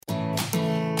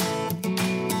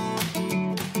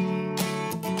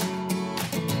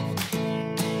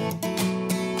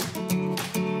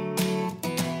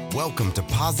Welcome to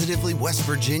Positively West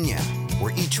Virginia,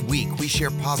 where each week we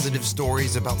share positive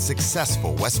stories about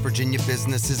successful West Virginia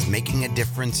businesses making a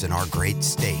difference in our great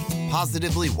state.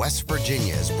 Positively West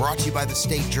Virginia is brought to you by the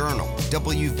State Journal,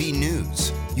 WV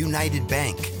News, United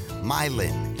Bank,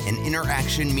 Mylan, and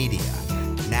Interaction Media.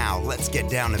 Now let's get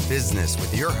down to business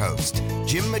with your host,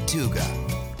 Jim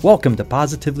Matuga. Welcome to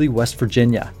Positively West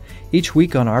Virginia. Each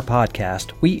week on our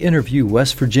podcast, we interview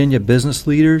West Virginia business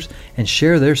leaders and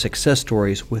share their success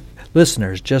stories with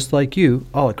listeners just like you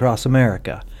all across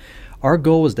America. Our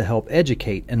goal is to help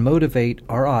educate and motivate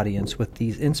our audience with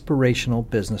these inspirational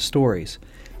business stories.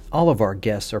 All of our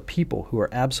guests are people who are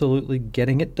absolutely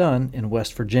getting it done in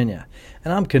West Virginia,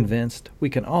 and I'm convinced we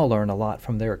can all learn a lot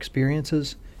from their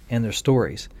experiences and their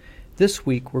stories. This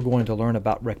week, we're going to learn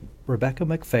about Rebecca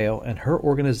McPhail and her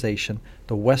organization,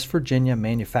 the West Virginia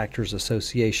Manufacturers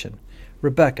Association.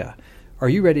 Rebecca, are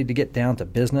you ready to get down to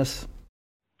business?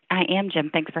 I am, Jim.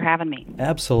 Thanks for having me.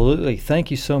 Absolutely. Thank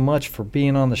you so much for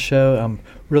being on the show. I'm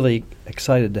really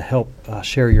excited to help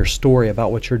share your story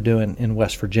about what you're doing in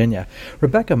West Virginia.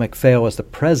 Rebecca McPhail is the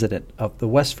president of the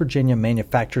West Virginia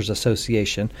Manufacturers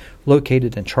Association,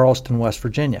 located in Charleston, West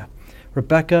Virginia.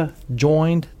 Rebecca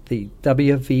joined the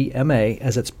WVMA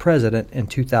as its president in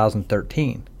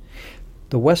 2013.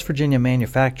 The West Virginia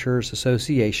Manufacturers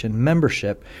Association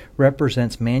membership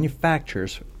represents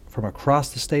manufacturers from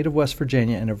across the state of West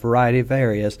Virginia in a variety of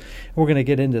areas. We're going to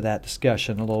get into that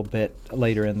discussion a little bit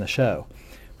later in the show.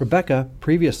 Rebecca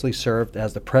previously served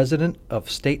as the president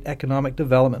of State Economic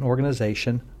Development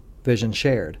Organization, Vision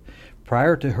Shared.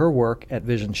 Prior to her work at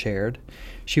Vision Shared,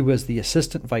 she was the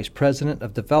Assistant Vice President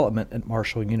of Development at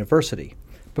Marshall University.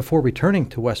 Before returning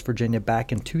to West Virginia back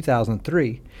in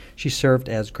 2003, she served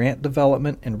as Grant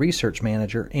Development and Research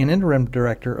Manager and Interim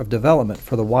Director of Development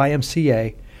for the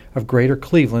YMCA of Greater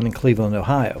Cleveland in Cleveland,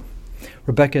 Ohio.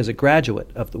 Rebecca is a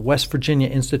graduate of the West Virginia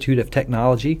Institute of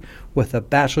Technology with a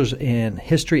bachelor's in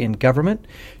History and Government.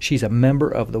 She's a member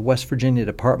of the West Virginia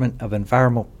Department of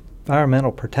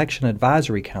Environmental Protection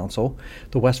Advisory Council,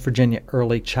 the West Virginia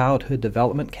Early Childhood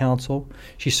Development Council.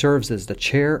 She serves as the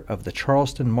chair of the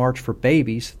Charleston March for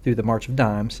Babies through the March of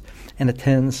Dimes and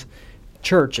attends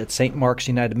church at St. Mark's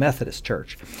United Methodist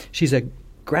Church. She's a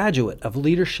graduate of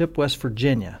Leadership West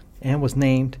Virginia and was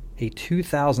named a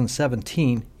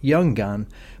 2017 Young Gun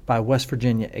by West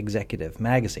Virginia Executive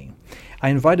Magazine. I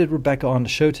invited Rebecca on the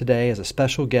show today as a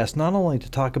special guest, not only to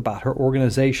talk about her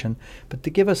organization, but to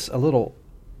give us a little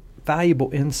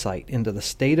valuable insight into the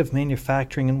state of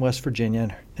manufacturing in West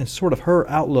Virginia and sort of her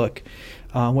outlook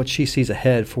on what she sees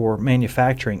ahead for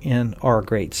manufacturing in our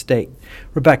great state.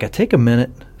 Rebecca, take a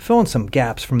minute, fill in some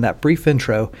gaps from that brief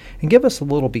intro, and give us a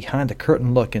little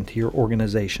behind-the-curtain look into your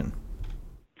organization.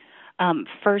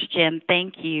 First, Jim,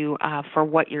 thank you for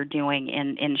what you're doing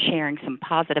in sharing some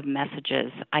positive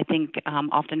messages. I think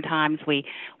oftentimes we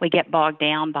get bogged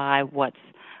down by what's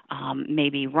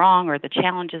maybe wrong or the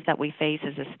challenges that we face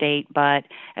as a state, but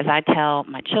as I tell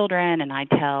my children and I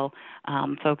tell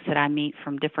folks that I meet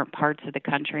from different parts of the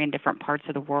country and different parts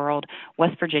of the world,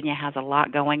 West Virginia has a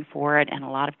lot going for it and a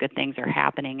lot of good things are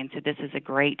happening, and so this is a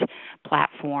great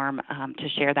platform to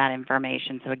share that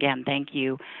information. So again, thank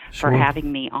you for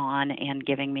having me on and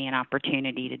giving me an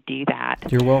opportunity to do that.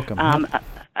 You're welcome.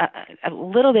 A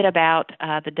little bit about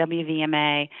the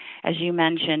WVMA. As you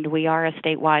mentioned, we are a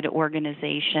statewide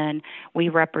organization. We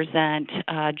represent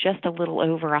just a little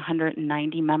over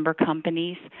 190 member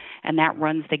companies, and that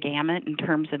runs the gamut in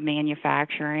terms of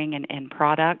manufacturing and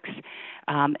products,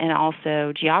 and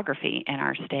also geography in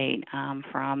our state,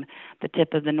 from the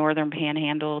tip of the northern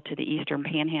panhandle to the eastern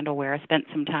panhandle, where I spent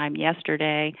some time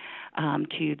yesterday,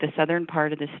 to the southern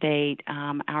part of the state.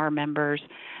 Our members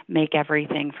make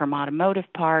everything from automotive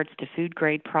parts to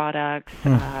food-grade products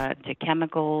to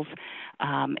chemicals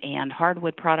and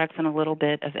hardwood products and a little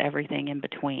bit of everything in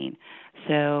between.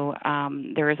 So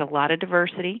there is a lot of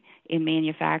diversity in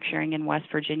manufacturing in West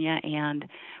Virginia, and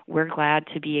we're glad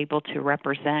to be able to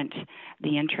represent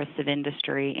the interests of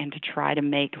industry and to try to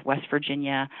make West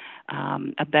Virginia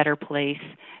a better place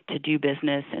to do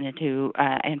business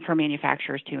and for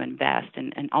manufacturers to invest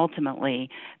and ultimately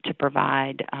to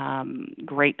provide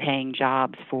great paying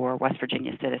jobs for West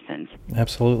Virginia citizens.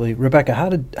 Absolutely. Rebecca, how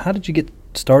did you get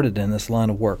started in this line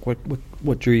of work?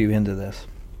 What drew you into this?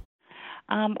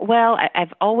 Well,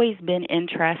 I've always been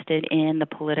interested in the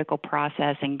political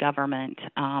process and government.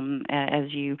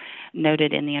 As you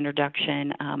noted in the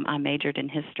introduction, I majored in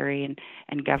history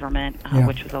and government,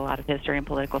 which was a lot of history and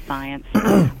political science.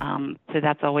 So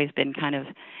that's always been kind of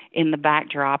in the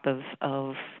backdrop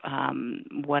of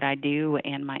what I do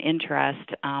and my interest.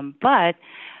 But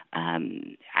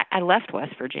I left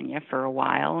West Virginia for a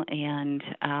while, and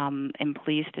am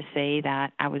pleased to say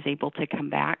that I was able to come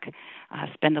back,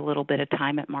 spend a little bit of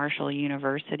time at Marshall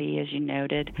University, as you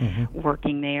noted,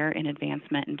 working there in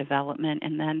advancement and development,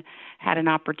 and then had an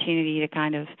opportunity to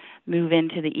kind of move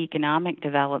into the economic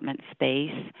development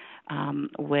space,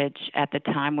 which at the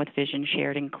time with Vision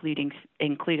Shared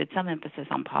included some emphasis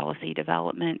on policy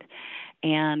development.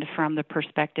 And from the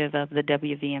perspective of the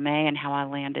WVMA and how I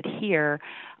landed here,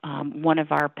 one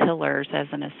of our pillars as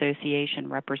an association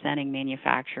representing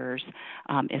manufacturers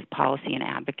is policy and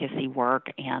advocacy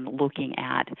work and looking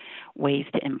at ways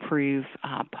to improve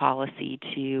policy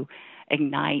to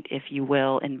ignite, if you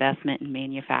will, investment in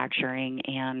manufacturing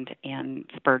and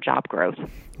spur job growth.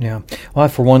 Yeah. Well, I,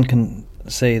 for one, can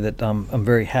say that I'm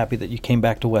very happy that you came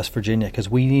back to West Virginia, because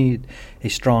we need a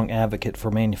strong advocate for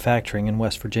manufacturing in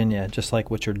West Virginia, just like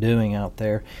what you're doing out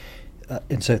there.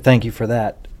 And so thank you for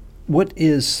that. What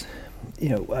is,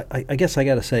 I guess I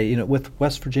got to say, with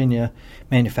West Virginia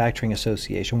Manufacturing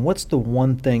Association, what's the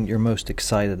one thing you're most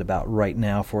excited about right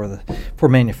now for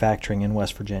manufacturing in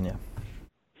West Virginia?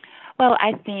 Well,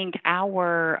 I think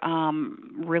our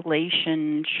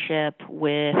relationship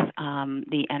with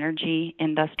the energy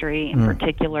industry, in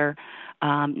particular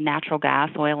natural gas,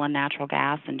 oil and natural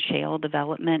gas and shale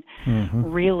development,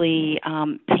 really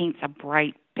paints a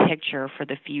bright picture for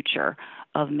the future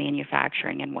of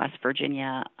manufacturing in West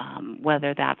Virginia,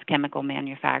 whether that's chemical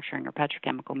manufacturing or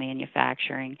petrochemical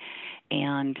manufacturing,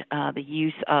 and the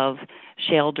use of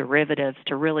shale derivatives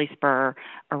to really spur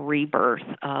a rebirth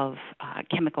of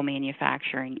chemical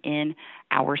manufacturing in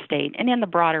our state and in the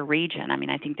broader region. I mean,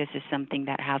 I think this is something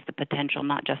that has the potential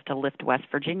not just to lift West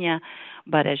Virginia,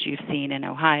 but as you've seen in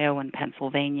Ohio and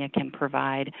Pennsylvania, can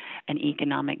provide an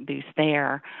economic boost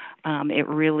there. It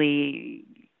really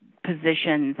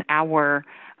positions our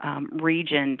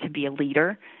region to be a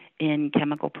leader in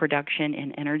chemical production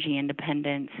and energy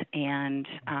independence, and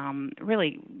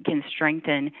really can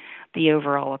strengthen the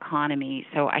overall economy.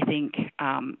 So I think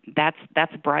that's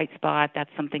a bright spot. That's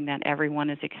something that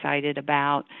everyone is excited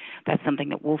about. That's something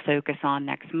that we'll focus on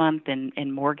next month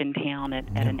in Morgantown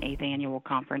at an 8th annual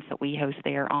conference that we host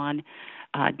there on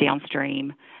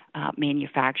downstream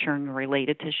manufacturing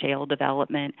related to shale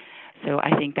development. So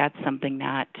I think that's something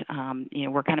that,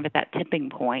 we're kind of at that tipping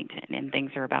point, and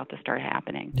things are about to start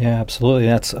happening. Yeah, absolutely.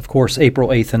 That's, of course, April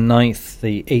 8th and 9th,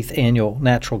 the 8th Annual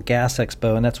Natural Gas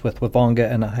Expo, and that's with Wavonga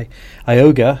and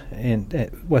IOGA,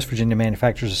 and West Virginia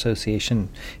Manufacturers Association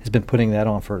has been putting that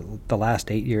on for the last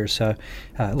 8 years. So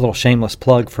a little shameless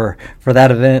plug for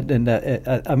that event, and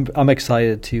I'm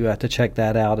excited to check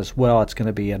that out as well. It's going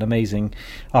to be an amazing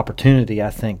opportunity,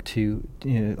 I think, to,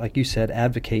 like you said,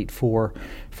 advocate for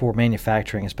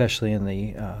manufacturing, especially in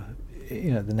the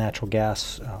the natural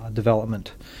gas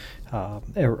development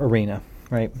arena,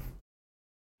 right?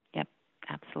 Yep,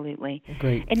 absolutely.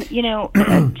 Great. And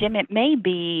Jim, it may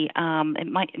be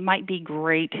it might be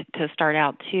great to start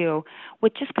out too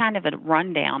with just kind of a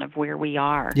rundown of where we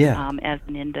are as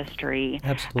an industry.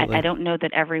 Absolutely. I don't know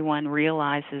that everyone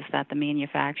realizes that the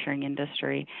manufacturing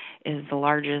industry is the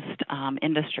largest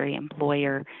industry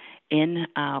employer in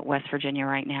West Virginia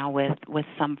right now, with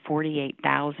some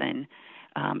 48,000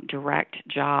 direct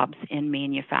jobs in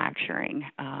manufacturing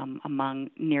among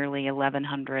nearly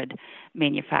 1,100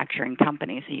 manufacturing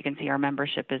companies. So you can see our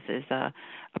membership is a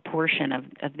portion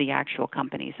of the actual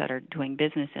companies that are doing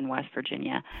business in West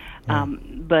Virginia.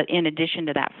 But in addition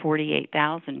to that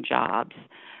 48,000 jobs,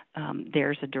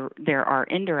 there are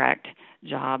indirect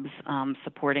jobs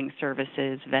supporting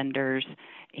services, vendors,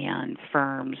 and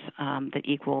firms that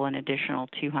equal an additional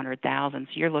 200,000.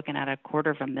 So you're looking at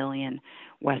 250,000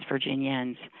 West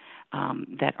Virginians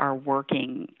that are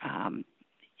working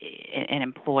and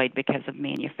employed because of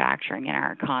manufacturing in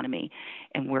our economy,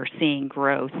 and we're seeing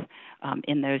growth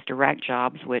in those direct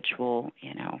jobs, which will,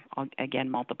 again,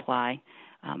 multiply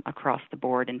across the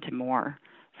board into more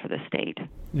for the state.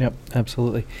 Yep,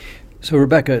 absolutely. So,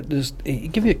 Rebecca, just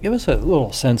give us a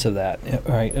little sense of that.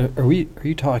 All right, are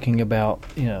you talking about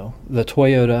the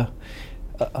Toyota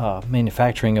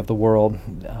manufacturing of the world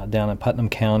down in Putnam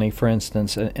County, for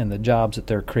instance, and the jobs that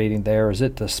they're creating there? Or is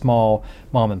it the small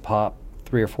mom and pop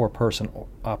 3 or 4 person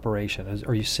operation?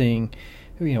 Are you seeing?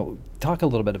 Talk a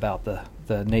little bit about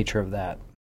the nature of that.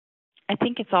 I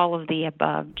think it's all of the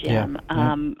above, Jim.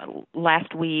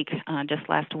 Last week,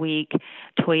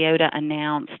 Toyota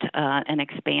announced an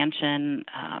expansion,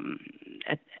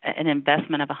 an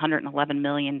investment of $111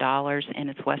 million in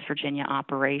its West Virginia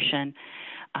operation,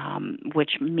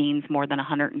 which means more than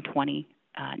 120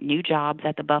 new jobs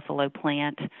at the Buffalo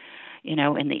plant.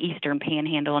 in the Eastern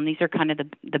Panhandle, and these are kind of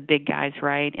the big guys,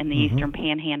 right? In the Eastern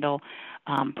Panhandle,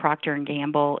 Procter &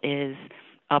 Gamble is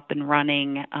up and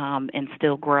running and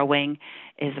still growing.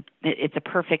 It's a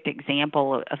perfect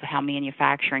example of how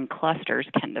manufacturing clusters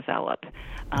can develop.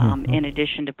 In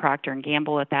addition to Procter &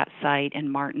 Gamble at that site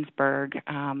in Martinsburg,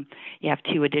 you have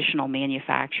 2 additional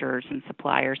manufacturers and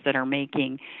suppliers that are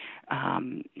making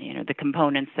the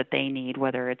components that they need,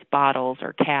 whether it's bottles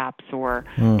or caps or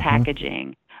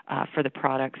packaging for the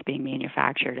products being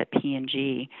manufactured at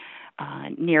P&G.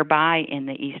 Nearby in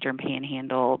the Eastern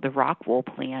Panhandle, the Rockwool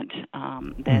plant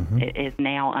that is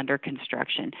now under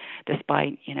construction,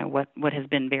 despite what has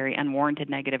been very unwarranted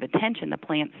negative attention the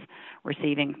plant's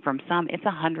receiving from some. It's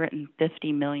a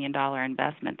 $150 million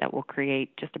investment that will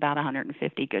create just about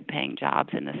 150 good-paying jobs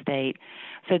in the state.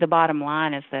 So the bottom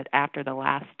line is that after the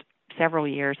last several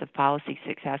years of policy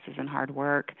successes and hard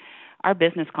work, our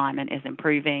business climate is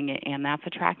improving, and that's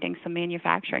attracting some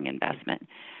manufacturing investment.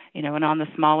 And on the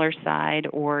smaller side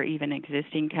or even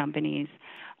existing companies,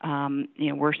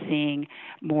 we're seeing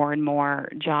more and more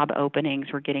job openings.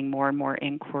 We're getting more and more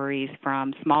inquiries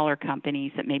from smaller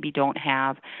companies that maybe don't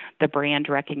have the brand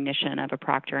recognition of a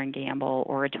Procter & Gamble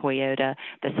or a Toyota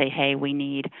that say, hey, we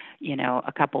need,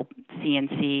 a couple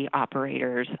CNC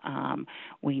operators.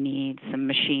 We need some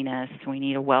machinists. We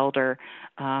need a welder.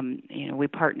 We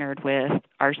partnered with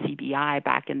RCBI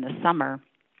back in the summer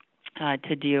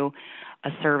to do a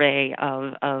survey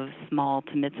of small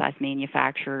to mid-sized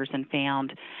manufacturers and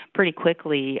found pretty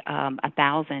quickly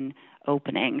 1,000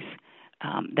 openings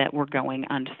that were going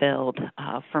unfilled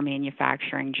for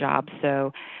manufacturing jobs.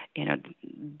 So,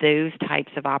 those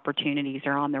types of opportunities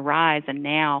are on the rise, and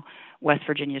now West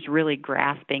Virginia is really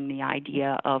grasping the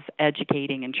idea of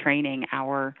educating and training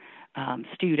our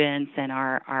students and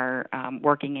our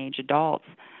working age adults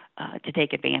to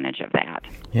take advantage of that.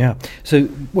 Yeah. So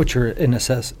what you're in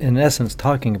essence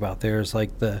talking about there is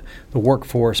like the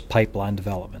workforce pipeline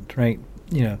development, right?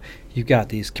 You've got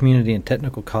these community and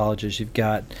technical colleges, you've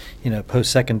got,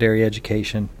 post-secondary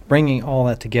education, bringing all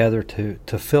that together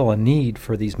to fill a need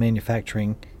for these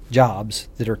manufacturing jobs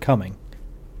that are coming.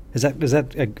 Is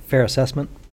that a fair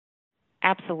assessment?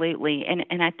 Absolutely.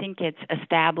 And I think it's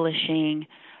establishing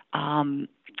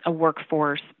a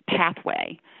workforce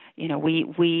pathway.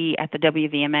 We at the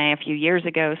WVMA a few years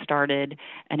ago started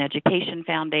an education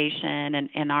foundation,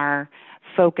 and our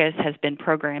focus has been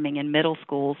programming in middle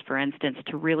schools, for instance,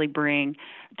 to really bring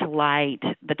to light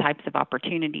the types of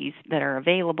opportunities that are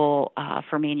available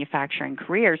for manufacturing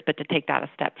careers, but to take that a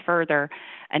step further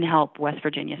and help West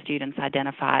Virginia students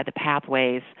identify the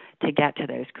pathways to get to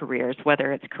those careers,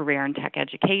 whether it's career and tech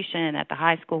education at the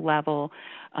high school level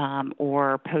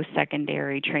or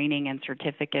post-secondary training and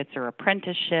certificates or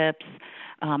apprenticeships,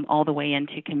 all the way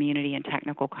into community and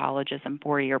technical colleges and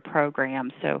 4-year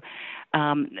programs. So,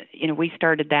 we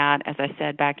started that, as I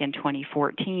said, back in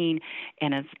 2014,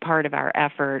 and as part of our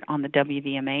effort on the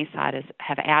WVMA side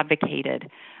have advocated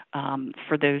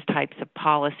for those types of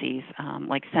policies,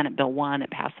 like Senate Bill 1 that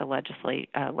passed the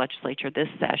legislature this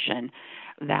session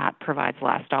that provides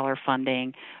last dollar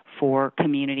funding for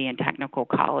community and technical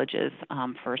colleges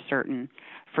for certain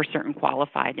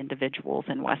qualified individuals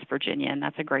in West Virginia, and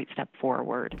that's a great step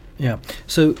forward. Yeah.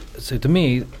 So to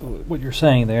me, what you're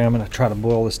saying there, I'm going to try to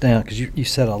boil this down because you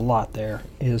said a lot there,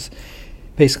 is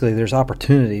basically there's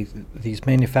opportunity. These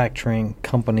manufacturing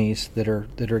companies that are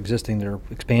existing, that are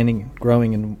expanding,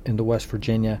 growing into West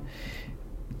Virginia,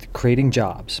 creating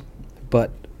jobs,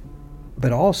 but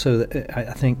also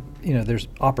I think there's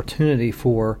opportunity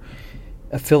for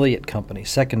affiliate companies,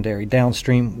 secondary,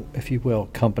 downstream, if you will,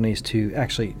 companies to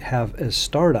actually have as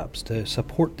startups to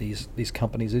support these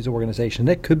companies, these organizations.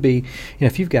 That could be,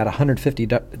 if you've got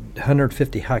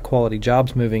 150 high-quality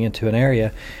jobs moving into an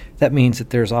area, that means that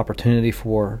there's opportunity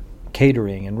for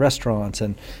catering and restaurants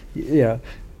and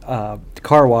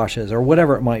car washes or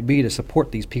whatever it might be to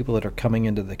support these people that are coming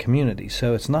into the community.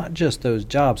 So it's not just those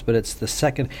jobs, but it's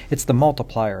the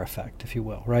multiplier effect, if you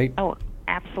will, right? Oh,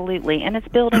 absolutely, and it's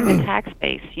building the tax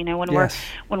base.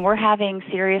 When we're having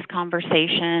serious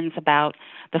conversations about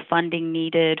the funding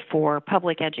needed for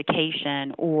public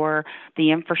education or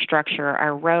the infrastructure,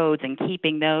 our roads, and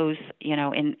keeping those,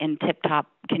 in tip-top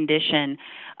condition,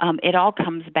 it all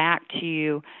comes back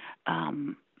to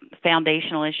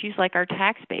foundational issues like our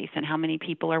tax base and how many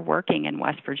people are working in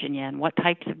West Virginia and what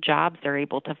types of jobs they're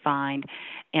able to find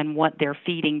and what they're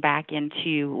feeding back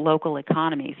into local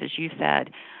economies, as you said.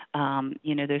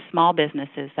 Those small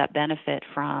businesses that benefit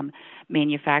from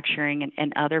manufacturing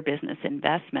and other business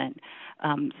investment.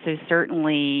 So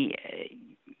certainly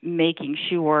making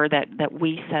sure that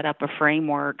we set up a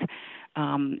framework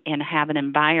and have an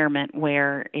environment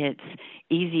where it's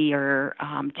easier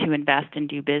to invest and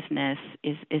do business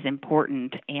is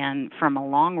important. And from a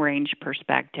long-range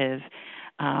perspective,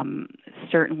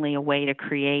 certainly a way to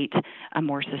create a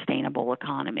more sustainable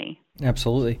economy.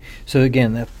 Absolutely. So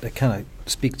again, that kind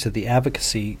of speaks to the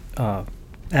advocacy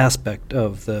aspect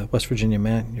of the West Virginia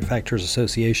Manufacturers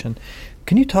Association.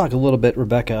 Can you talk a little bit,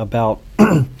 Rebecca, about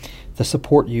the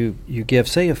support you give?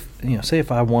 Say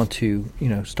if I want to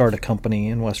start a company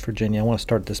in West Virginia, I want to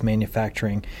start this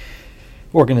manufacturing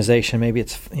organization. Maybe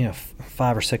it's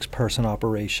 5 or 6 person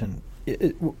operation.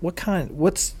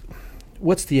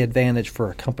 What's the advantage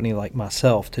for a company like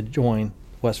myself to join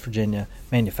West Virginia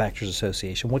Manufacturers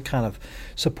Association? What kind of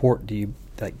support do you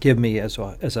give me as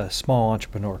a small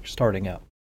entrepreneur starting up?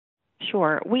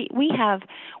 Sure. We have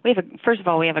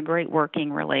a great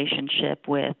working relationship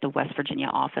with the West Virginia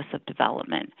Office of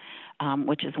Development,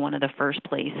 which is one of the first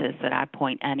places that I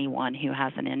point anyone who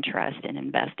has an interest in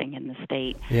investing in the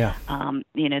state. Yeah.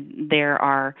 There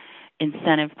are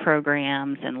incentive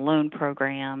programs and loan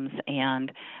programs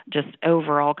and just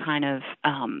overall kind of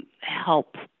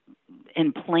help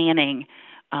in planning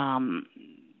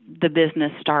the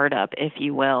business startup, if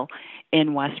you will,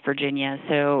 in West Virginia.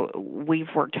 So we've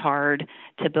worked hard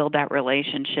to build that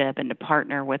relationship and to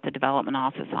partner with the development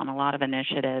office on a lot of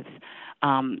initiatives.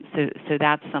 So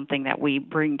that's something that we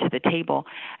bring to the table.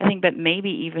 I think, but maybe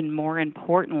even more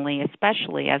importantly,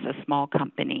 especially as a small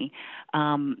company,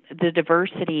 the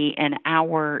diversity in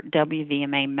our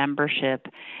WVMA membership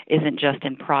isn't just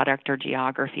in product or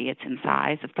geography, it's in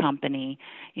size of company.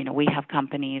 We have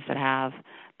companies that have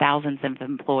thousands of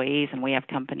employees, and we have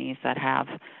companies that have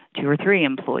 2 or 3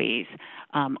 employees.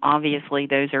 Obviously,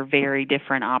 those are very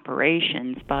different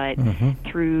operations, but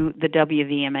through the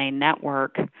WVMA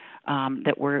network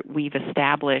that we've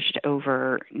established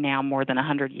over now more than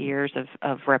 100 years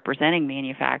of representing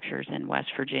manufacturers in West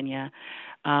Virginia,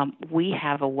 we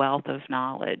have a wealth of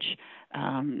knowledge.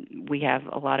 We have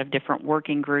a lot of different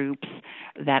working groups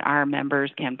that our members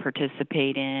can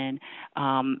participate in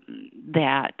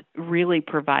that really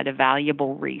provide a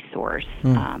valuable resource.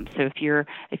 So if you're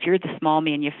the small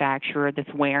manufacturer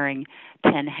that's wearing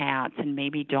 10 hats and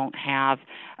maybe don't have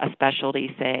a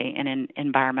specialty, say, in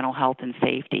environmental health and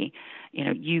safety,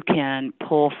 you can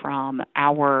pull from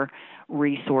our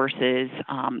resources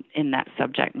in that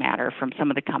subject matter from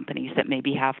some of the companies that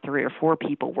maybe have 3 or 4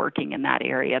 people working in that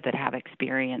area that have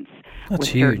experience with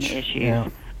certain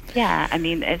issues. Yeah, I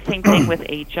mean, same thing with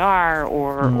HR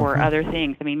or other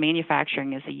things. I mean,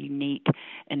 manufacturing is a unique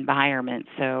environment,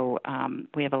 so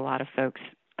we have a lot of folks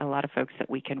that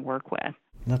we can work with.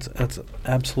 That's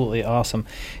absolutely awesome.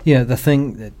 The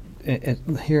thing that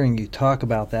hearing you talk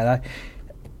about that,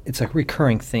 it's a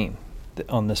recurring theme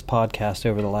on this podcast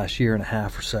over the last year and a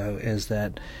half or so, is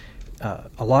that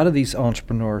a lot of these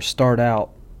entrepreneurs start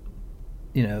out,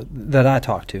 that I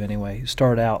talk to anyway,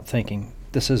 start out thinking,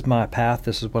 this is my path,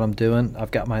 this is what I'm doing,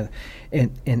 I've got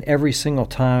and every single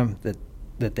time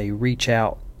that they reach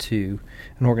out to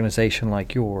an organization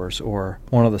like yours or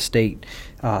one of the state,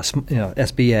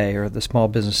 SBA or the Small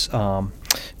Business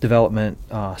Development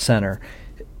Center,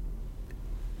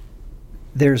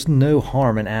 there's no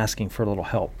harm in asking for a little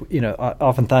help.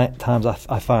 Oftentimes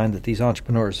I find that these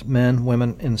entrepreneurs, men,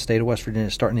 women in the state of West Virginia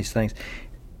starting these things,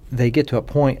 they get to a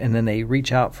point and then they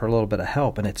reach out for a little bit of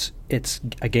help, and it's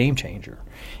a game changer.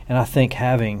 And I think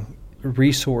having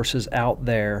resources out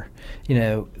there,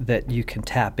 that you can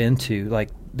tap into, like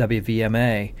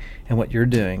WVMA and what you're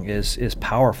doing is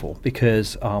powerful,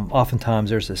 because oftentimes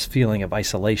there's this feeling of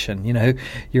isolation.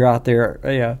 You're out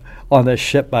there on this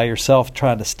ship by yourself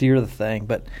trying to steer the thing,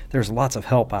 but there's lots of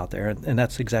help out there, and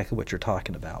that's exactly what you're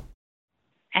talking about.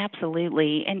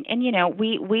 Absolutely. And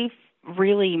we've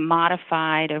really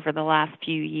modified over the last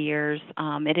few years.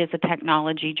 It is a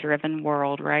technology-driven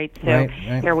world, right? So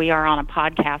right. Here we are on a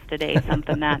podcast today,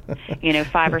 something that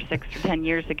 5 or 6 or 10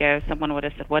 years ago, someone would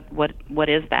have said, "What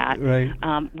is that?" Right.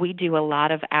 We do a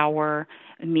lot of our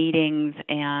meetings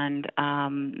and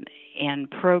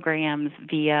programs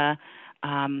via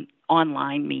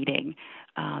online meeting.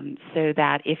 So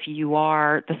that if you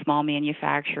are the small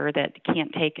manufacturer that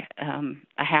can't take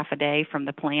a half a day from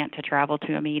the plant to travel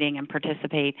to a meeting and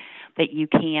participate, that you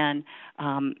can,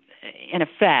 in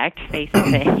effect,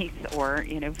 face-to-face or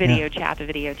video chat to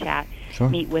video chat, sure,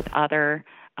 meet with other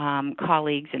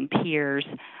colleagues and peers.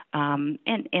 And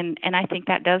I think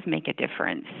that does make a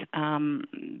difference.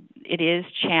 It is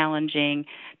challenging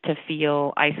to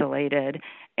feel isolated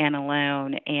and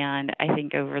alone, and I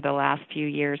think over the last few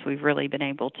years we've really been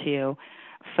able to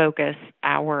focus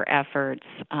our efforts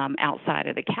outside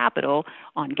of the Capitol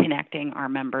on connecting our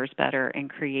members better and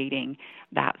creating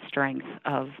that strength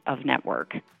of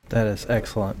network. That is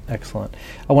excellent, excellent.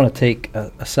 I want to take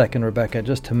a second, Rebecca,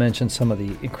 just to mention some of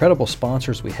the incredible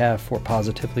sponsors we have for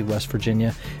Positively West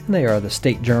Virginia, and they are the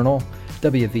State Journal,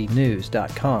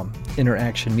 WVNews.com,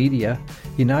 Interaction Media,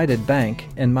 United Bank,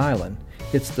 and Mylan.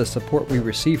 It's the support we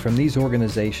receive from these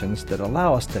organizations that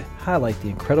allow us to highlight the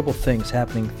incredible things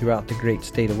happening throughout the great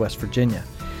state of West Virginia.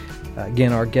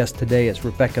 Again, our guest today is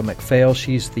Rebecca McPhail.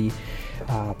 She's the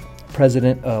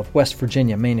president of West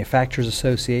Virginia Manufacturers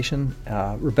Association.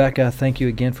 Rebecca, thank you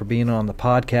again for being on the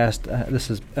podcast. This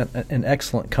is an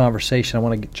excellent conversation. I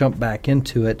want to jump back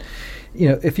into it.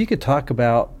 If you could talk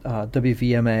about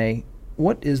WVMA,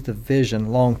 what is the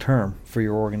vision long term for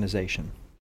your organization?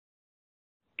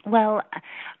 Well,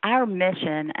 our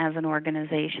mission as an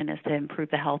organization is to improve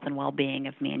the health and well-being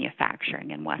of manufacturing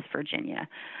in West Virginia.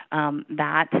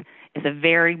 That is a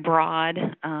very broad,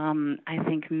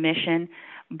 mission,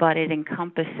 but it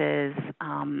encompasses,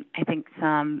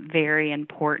 some very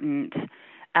important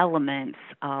elements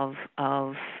of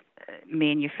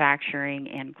manufacturing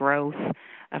and growth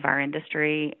of our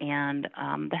industry and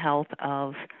the health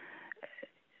of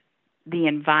the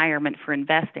environment for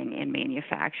investing in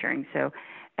manufacturing. So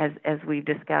as we've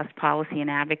discussed, policy and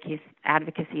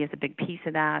advocacy is a big piece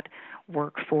of that.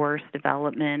 Workforce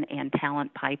development and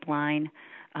talent pipeline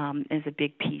is a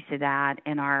big piece of that.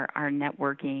 And our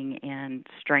networking and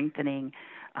strengthening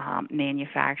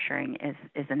manufacturing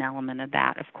is an element of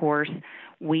that. Of course,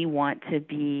 we want to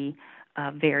be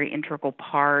a very integral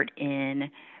part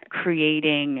in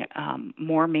creating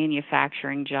more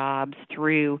manufacturing jobs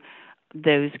through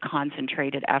those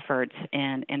concentrated efforts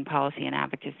in policy and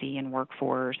advocacy and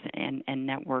workforce and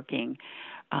networking.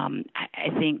 I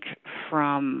think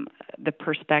from the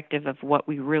perspective of what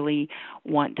we really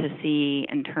want to see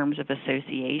in terms of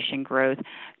association growth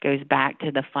goes back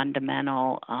to the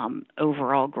fundamental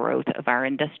overall growth of our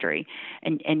industry.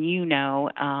 And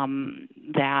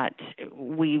that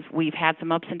we've had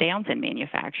some ups and downs in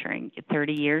manufacturing.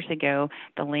 30 years ago,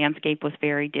 the landscape was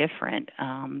very different.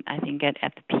 I think at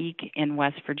the peak in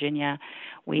West Virginia,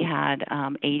 we had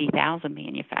 80,000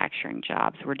 manufacturing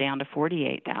jobs. We're down to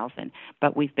 48,000,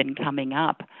 but we've been coming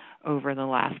up over the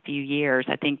last few years.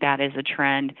 I think that is a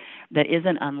trend that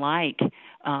isn't unlike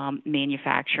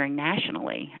manufacturing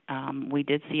nationally. We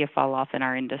did see a fall off in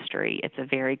our industry. It's a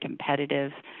very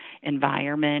competitive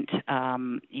environment.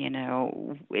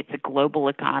 It's a global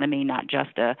economy, not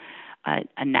just a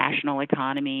national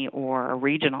economy or a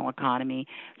regional economy.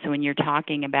 So when you're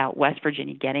talking about West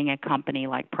Virginia getting a company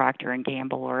like Procter &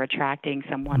 Gamble or attracting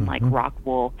someone like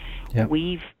Rockwool,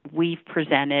 we've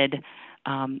presented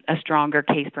a stronger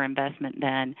case for investment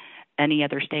than any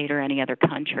other state or any other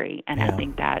country, and I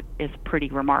think that is pretty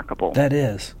remarkable. That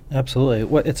is,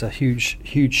 absolutely. It's a huge,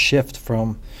 huge shift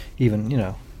from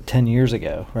even 10 years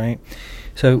ago, right?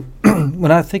 So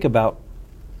when I think about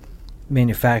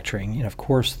manufacturing, of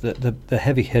course, the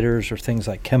heavy hitters are things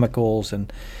like chemicals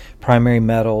and primary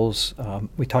metals.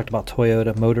 We talked about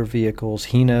Toyota, motor vehicles,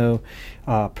 Hino,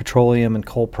 petroleum and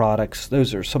coal products.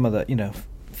 Those are some of the,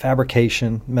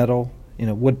 fabrication, metal,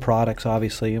 wood products,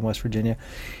 obviously, in West Virginia.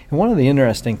 And one of the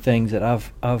interesting things that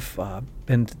I've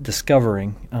been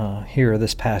discovering here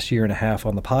this past year and a half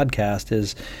on the podcast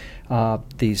is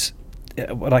these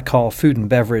what I call food and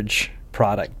beverage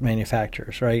product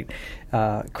manufacturers, right?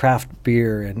 Craft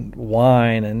beer and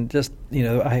wine, and just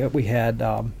we had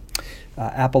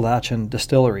Appalachian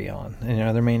Distillery on,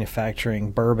 and they're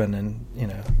manufacturing bourbon and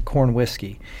corn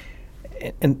whiskey.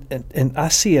 And I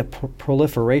see a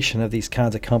proliferation of these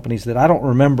kinds of companies that I don't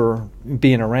remember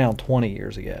being around 20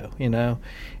 years ago.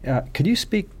 Could you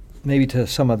speak maybe to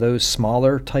some of those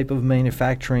smaller type of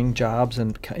manufacturing jobs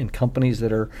and companies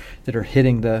that are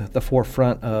hitting the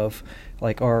forefront of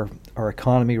like our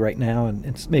economy right now,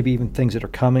 and maybe even things that are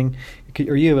coming?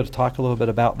 Are you able to talk a little bit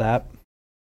about that?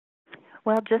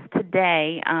 Well, just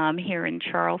today here in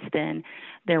Charleston,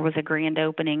 there was a grand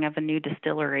opening of a new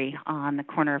distillery on the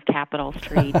corner of Capitol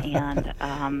Street and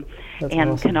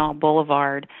awesome. Canal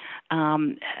Boulevard.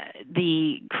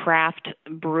 The Craft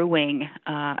Brewing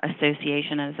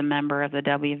Association is a member of the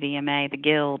WVMA, the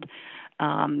Guild,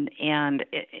 and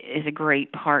is a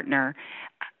great partner.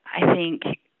 I think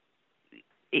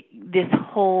this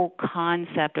whole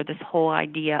concept or this whole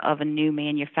idea of a new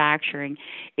manufacturing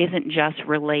isn't just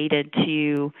related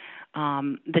to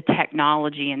the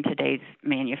technology in today's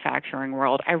manufacturing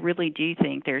world. I really do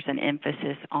think there's an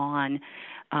emphasis on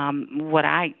what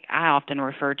I often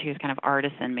refer to as kind of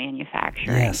artisan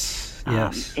manufacturing. Yes.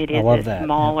 It is a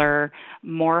smaller,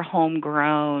 more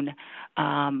homegrown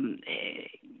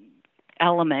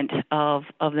element of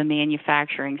the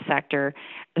manufacturing sector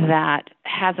that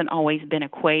hasn't always been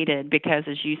equated, because,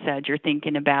 as you said, you're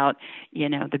thinking about,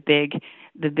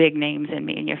 the big names in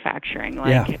manufacturing,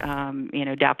 like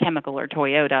Dow Chemical or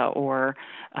Toyota or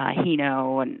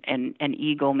Hino and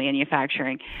Eagle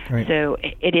Manufacturing. Right. So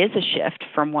it is a shift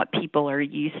from what people are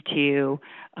used to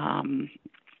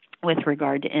with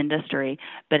regard to industry,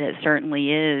 but it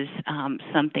certainly is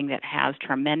something that has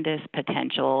tremendous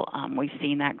potential. We've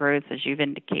seen that growth, as you've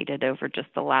indicated, over just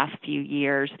the last few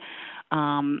years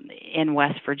in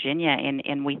West Virginia,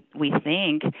 and we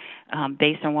think,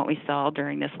 based on what we saw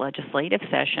during this legislative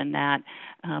session, that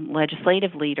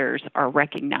legislative leaders are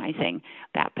recognizing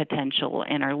that potential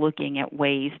and are looking at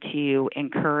ways to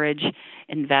encourage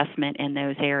investment in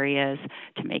those areas,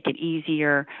 to make it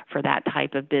easier for that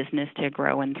type of business to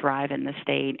grow and thrive in the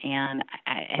state. And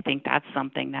I think that's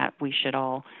something that we should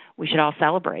all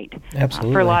celebrate.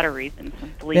 Absolutely. For a lot of reasons,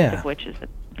 the least of which is that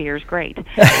beer is great.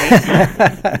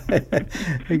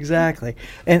 Exactly.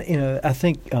 And I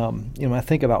think I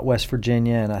think about West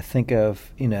Virginia, and I think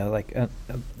of like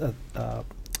a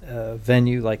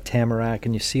venue like Tamarack,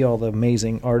 and you see all the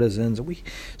amazing artisans. We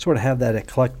sort of have that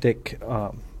eclectic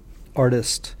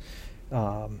artist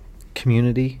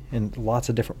community in lots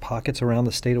of different pockets around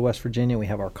the state of West Virginia. We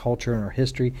have our culture and our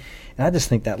history, and I just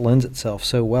think that lends itself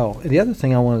so well. And the other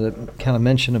thing I wanted to kind of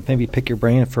mention and maybe pick your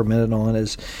brain for a minute on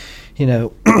is,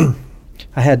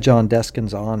 I had John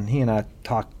Deskins on. He and I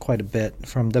talked quite a bit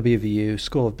from WVU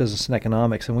School of Business and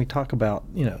Economics, and we talk about,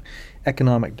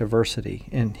 economic diversity.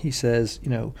 And he says,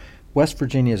 West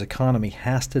Virginia's economy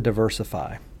has to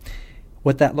diversify.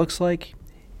 What that looks like,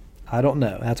 I don't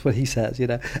know. That's what he says.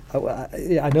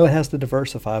 I know it has to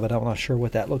diversify, but I'm not sure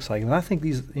what that looks like. And I think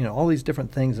these, all these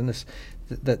different things in this,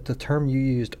 that the term you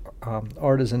used,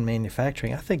 artisan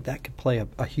manufacturing, I think that could play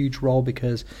a huge role,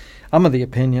 because I'm of the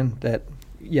opinion that,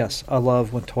 yes, I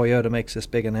love when Toyota makes this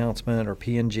big announcement, or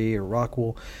P&G or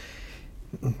Rockwell.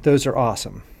 Those are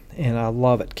awesome, and I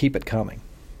love it. Keep it coming.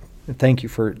 And thank you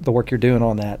for the work you're doing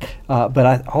on that. But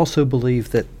I also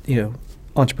believe that,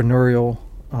 entrepreneurial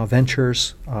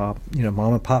ventures, mom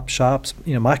and pop shops.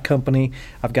 My company,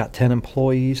 I've got 10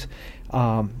 employees.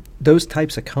 Those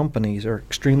types of companies are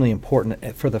extremely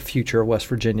important for the future of West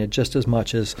Virginia, just as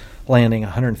much as landing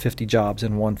 150 jobs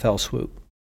in one fell swoop.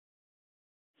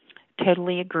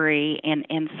 Totally agree,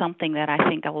 and something that I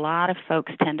think a lot of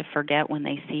folks tend to forget when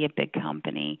they see a big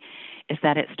company is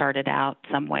that it started out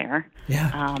somewhere.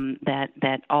 Yeah.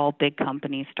 That all big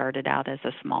companies started out as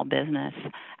a small business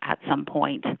at some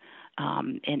point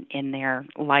in their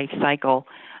life cycle.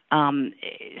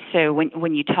 So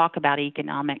when you talk about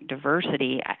economic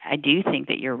diversity, I do think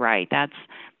that you're right. That's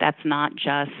not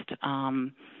just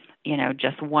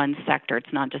just one sector.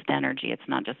 It's not just energy. It's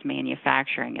not just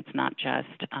manufacturing. It's not just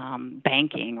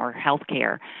banking or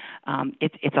healthcare.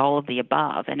 It's all of the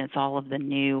above, and it's all of the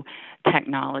new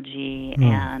technology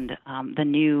and the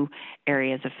new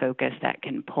areas of focus that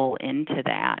can pull into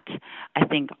that. I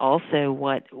think also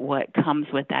what comes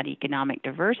with that economic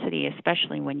diversity,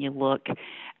 especially when you look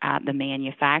at the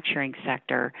manufacturing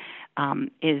sector,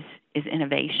 is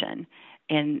innovation,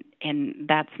 and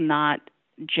that's not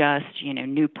just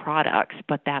new products,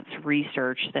 but that's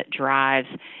research that drives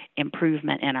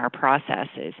improvement in our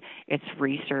processes. It's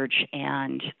research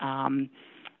and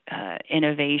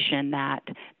innovation that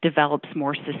develops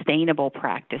more sustainable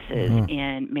practices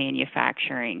in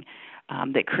manufacturing,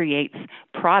 that creates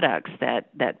products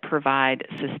that provide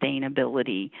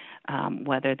sustainability,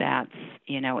 whether that's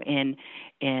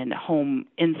in home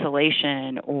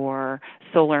insulation or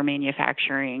solar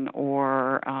manufacturing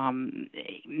or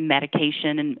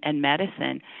medication and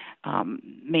medicine.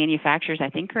 Manufacturers, I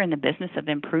think, are in the business of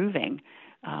improving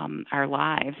our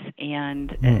lives,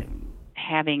 and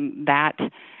having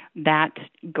that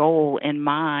goal in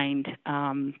mind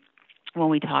when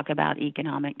we talk about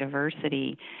economic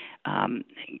diversity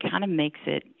kind of makes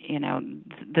it,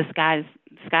 the sky's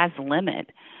the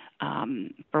limit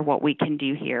for what we can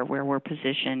do here, where we're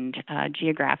positioned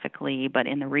geographically, but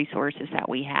in the resources that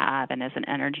we have, and as an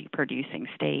energy-producing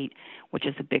state, which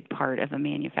is a big part of a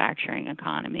manufacturing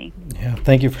economy. Yeah,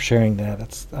 thank you for sharing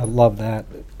that. I love that.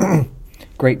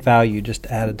 Great value just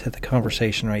added to the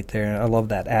conversation right there. I love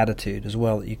that attitude as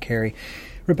well that you carry.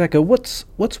 Rebecca, what's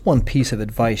one piece of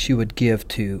advice you would give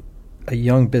to a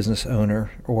young business owner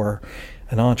or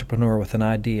an entrepreneur with an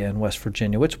idea in West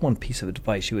Virginia? What's one piece of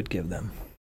advice you would give them?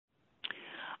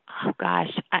 Oh,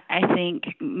 gosh, I think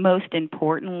most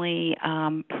importantly,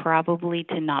 probably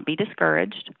to not be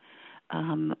discouraged.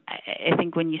 I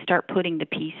think when you start putting the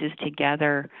pieces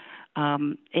together,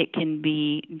 it can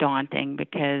be daunting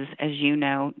because, as you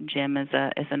know, Jim, as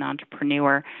an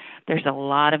entrepreneur, there's a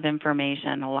lot of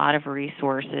information, a lot of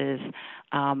resources,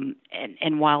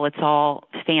 and while it's all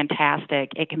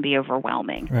fantastic, it can be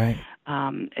overwhelming. Right.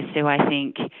 So I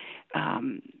think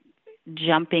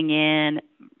jumping in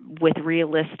with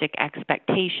realistic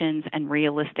expectations and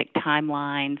realistic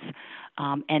timelines,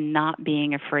 and not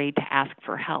being afraid to ask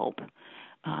for help,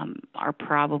 are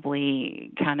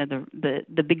probably kind of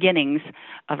the beginnings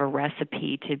of a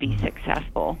recipe to be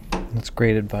successful. That's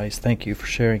great advice. Thank you for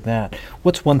sharing that.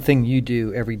 What's one thing you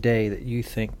do every day that you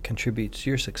think contributes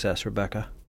to your success, Rebecca?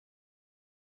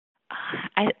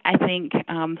 I think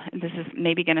this is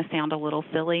maybe going to sound a little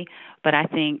silly, but I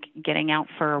think getting out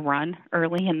for a run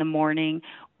early in the morning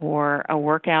or a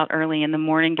workout early in the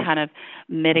morning kind of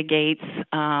mitigates,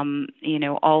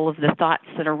 all of the thoughts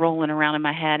that are rolling around in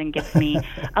my head and gives me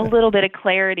a little bit of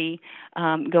clarity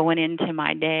going into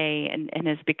my day, and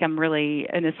has become really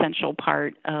an essential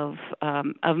part of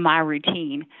my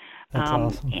routine. That's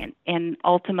awesome. And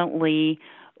ultimately,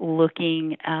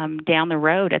 looking down the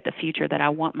road at the future that I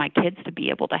want my kids to be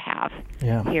able to have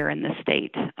here in the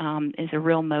state is a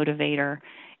real motivator,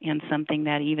 and something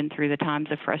that even through the times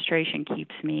of frustration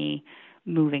keeps me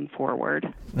moving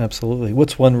forward. Absolutely.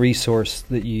 What's one resource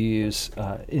that you use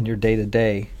in your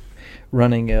day-to-day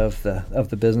running of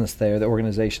the business there, the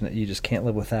organization, that you just can't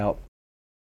live without?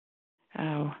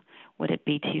 Oh, would it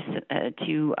be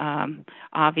too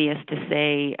obvious to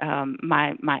say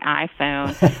my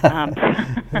iPhone?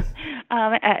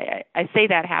 I say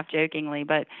that half jokingly,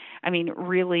 but I mean,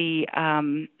 really,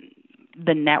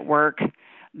 the network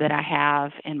that I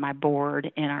have in my board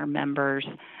and our members.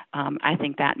 I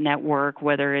think that network,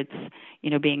 whether it's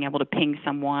being able to ping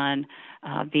someone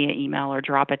via email or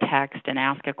drop a text and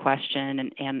ask a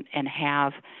question, and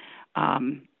have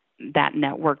that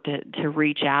network to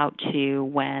reach out to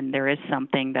when there is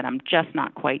something that I'm just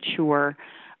not quite sure,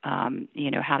 how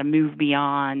to move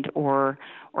beyond or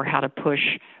how to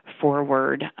push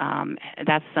forward.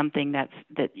 That's something that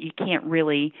you can't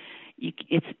really.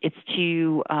 It's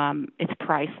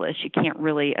priceless. You can't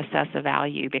really assess a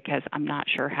value because I'm not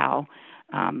sure how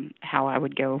I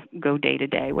would go day to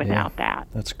day without that.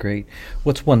 That's great.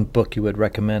 What's one book you would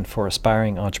recommend for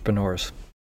aspiring entrepreneurs?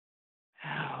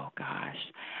 Oh gosh,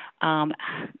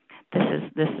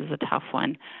 this is a tough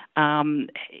one.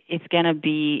 It's going to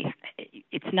be.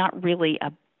 It's not really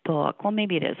a book. Well,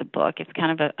 maybe it is a book. It's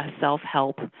kind of a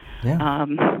self-help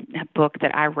book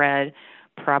that I read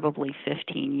probably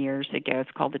 15 years ago.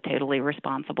 It's called The Totally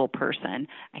Responsible Person.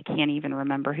 I can't even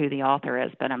remember who the author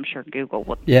is, but I'm sure Google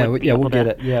would be able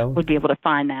to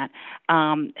find that.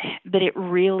 But it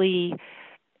really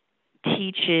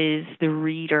teaches the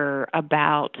reader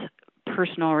about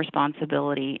personal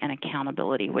responsibility and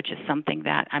accountability, which is something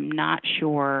that I'm not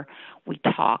sure we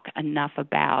talk enough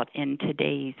about in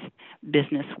today's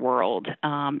business world,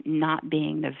 not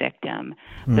being the victim,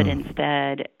 but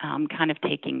instead kind of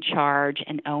taking charge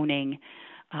and owning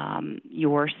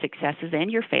your successes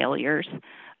and your failures,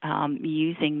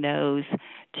 using those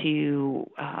to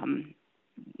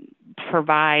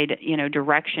provide,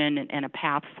 direction and a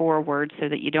path forward so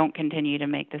that you don't continue to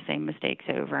make the same mistakes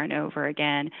over and over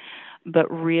again, but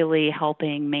really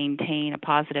helping maintain a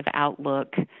positive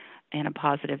outlook and a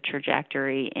positive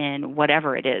trajectory in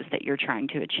whatever it is that you're trying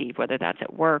to achieve, whether that's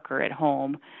at work or at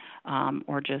home,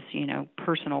 or just,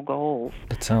 personal goals.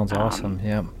 That sounds awesome.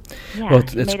 Yeah. Well,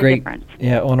 it's great.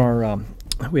 Yeah. On our,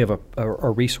 we have a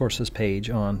resources page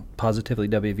on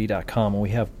positivelyWV.com, and we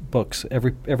have books.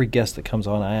 Every guest that comes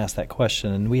on, I ask that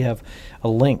question, and we have a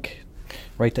link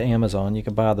right to Amazon. You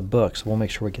can buy the book, so we'll make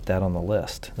sure we get that on the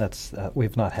list. That's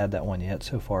we've not had that one yet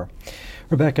so far.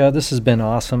 Rebecca, this has been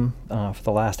awesome for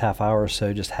the last half hour or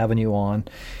so, just having you on.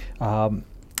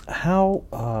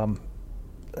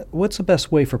 What's the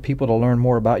best way for people to learn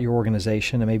more about your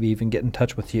organization and maybe even get in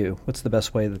touch with you? What's the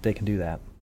best way that they can do that?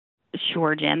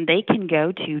 Sure, Jim. They can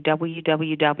go to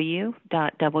www.wvma.com.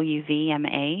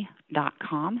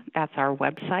 That's our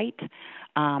website.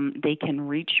 They can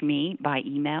reach me by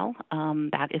email.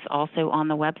 That is also on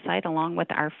the website, along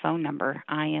with our phone number.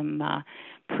 I am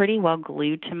pretty well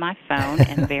glued to my phone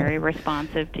and very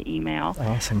responsive to email.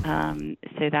 Awesome.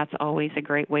 So that's always a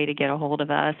great way to get a hold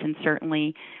of us. And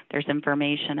certainly there's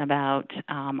information about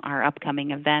our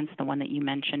upcoming events, the one that you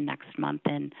mentioned next month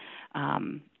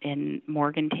in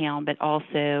Morgantown, but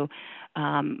also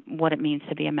what it means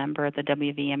to be a member of the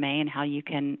WVMA and how you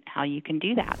can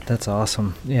do that. That's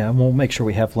awesome. Yeah, and we'll make sure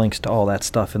we have links to all that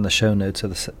stuff in the show notes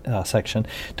of the section.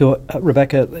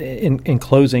 Rebecca, in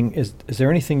closing, is there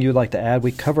anything you'd like to add?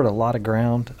 We covered a lot of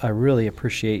ground. I really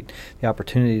appreciate the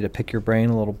opportunity to pick your brain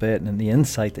a little bit, and the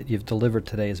insight that you've delivered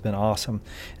today has been awesome.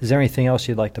 Is there anything else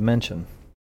you'd like to mention?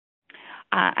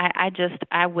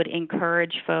 I would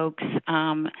encourage folks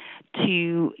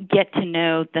to get to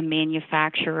know the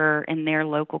manufacturer in their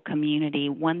local community.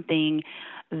 One thing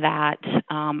that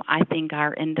I think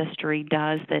our industry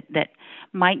does that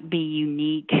might be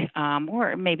unique,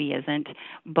 or maybe isn't,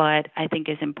 but I think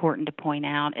is important to point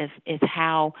out is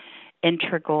how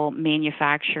integral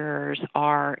manufacturers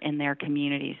are in their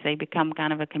communities. They become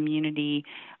kind of a community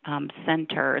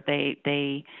center.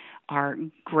 They are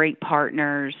great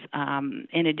partners.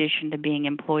 In addition to being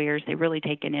employers, they really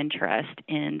take an interest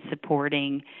in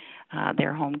supporting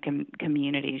their home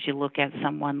communities. You look at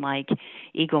someone like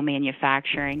Eagle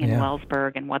Manufacturing in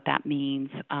Wellsburg and what that means.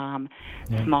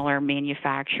 Smaller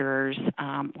manufacturers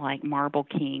like Marble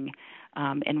King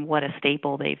and what a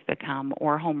staple they've become,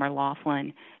 or Homer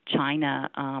Laughlin, China,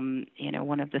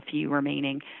 one of the few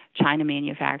remaining China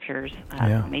manufacturers,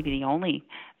 maybe the only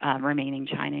remaining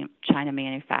China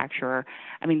manufacturer.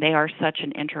 I mean, they are such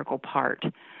an integral part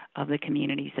of the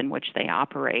communities in which they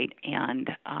operate, and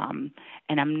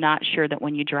I'm not sure that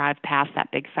when you drive past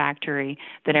that big factory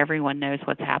that everyone knows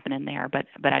what's happening there. But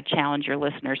I challenge your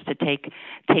listeners to take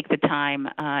the time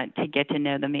to get to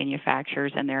know the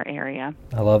manufacturers in their area.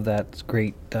 I love that. It's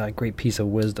great piece of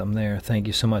wisdom there. Thank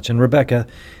you so much. And Rebecca,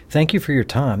 thank you for your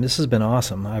time. This has been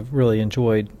awesome. I've really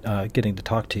enjoyed getting to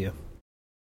talk to you.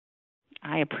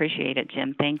 I appreciate it,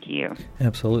 Jim. Thank you.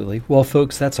 Absolutely. Well,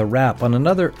 folks, that's a wrap on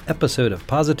another episode of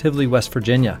Positively West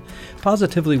Virginia.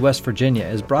 Positively West Virginia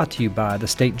is brought to you by the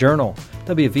State Journal,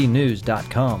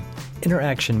 WVNews.com,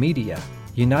 Interaction Media,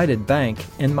 United Bank,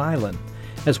 and Mylan.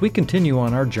 As we continue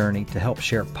on our journey to help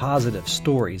share positive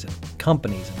stories of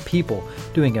companies and people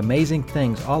doing amazing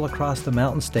things all across the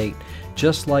Mountain State,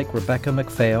 just like Rebecca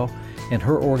McPhail and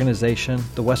her organization,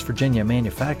 the West Virginia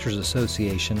Manufacturers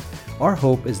Association, our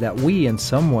hope is that we in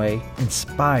some way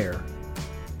inspire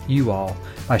you all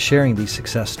by sharing these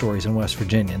success stories in West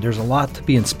Virginia. There's a lot to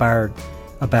be inspired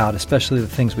about, especially the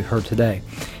things we heard today.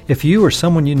 If you or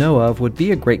someone you know of would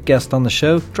be a great guest on the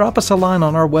show, drop us a line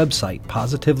on our website,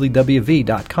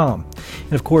 positivelywv.com.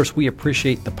 And of course, we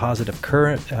appreciate the positive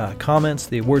comments,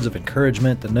 the words of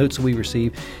encouragement, the notes that we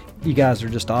receive. You guys are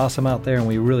just awesome out there, and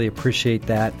we really appreciate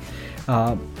that.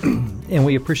 And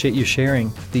we appreciate you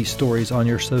sharing these stories on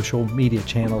your social media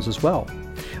channels as well.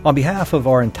 On behalf of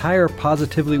our entire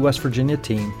Positively West Virginia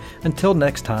team, until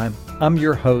next time, I'm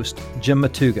your host, Jim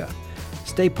Matuga.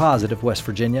 Stay positive, West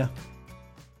Virginia.